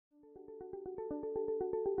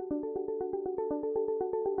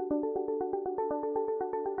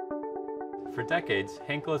For decades,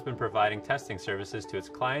 Henkel has been providing testing services to its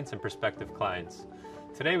clients and prospective clients.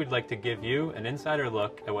 Today we'd like to give you an insider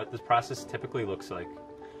look at what this process typically looks like.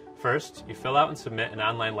 First, you fill out and submit an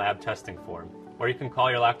online lab testing form, or you can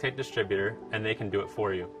call your Loctite distributor and they can do it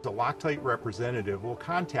for you. The Loctite representative will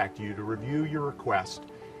contact you to review your request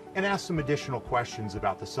and ask some additional questions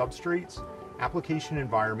about the substrates, application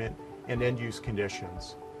environment, and end-use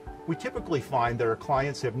conditions. We typically find that our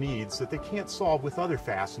clients have needs that they can't solve with other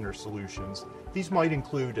fastener solutions. These might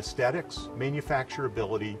include aesthetics,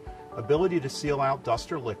 manufacturability, ability to seal out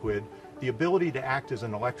dust or liquid, the ability to act as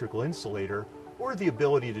an electrical insulator, or the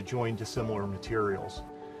ability to join dissimilar materials.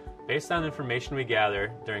 Based on information we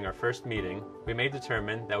gather during our first meeting, we may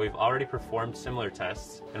determine that we've already performed similar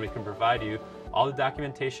tests and we can provide you all the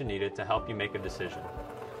documentation needed to help you make a decision.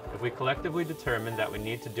 If we collectively determine that we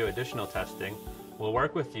need to do additional testing, we'll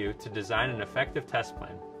work with you to design an effective test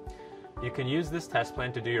plan. You can use this test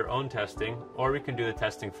plan to do your own testing, or we can do the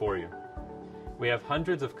testing for you. We have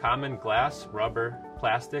hundreds of common glass, rubber,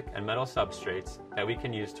 plastic, and metal substrates that we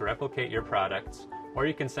can use to replicate your products, or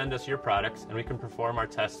you can send us your products and we can perform our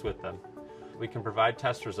tests with them. We can provide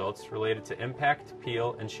test results related to impact,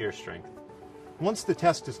 peel, and shear strength. Once the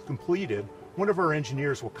test is completed, one of our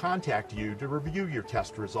engineers will contact you to review your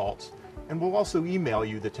test results, and we'll also email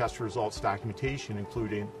you the test results documentation,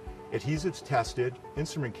 including adhesives tested,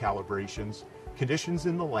 instrument calibrations, conditions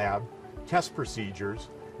in the lab, test procedures,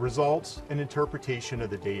 results, and interpretation of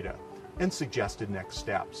the data, and suggested next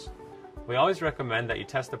steps. We always recommend that you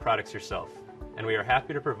test the products yourself, and we are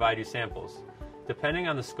happy to provide you samples. Depending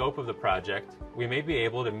on the scope of the project, we may be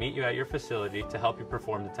able to meet you at your facility to help you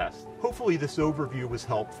perform the test. Hopefully this overview was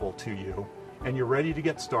helpful to you, and you're ready to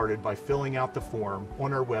get started by filling out the form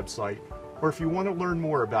on our website, or if you want to learn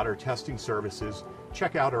more about our testing services,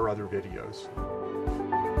 check out our other videos.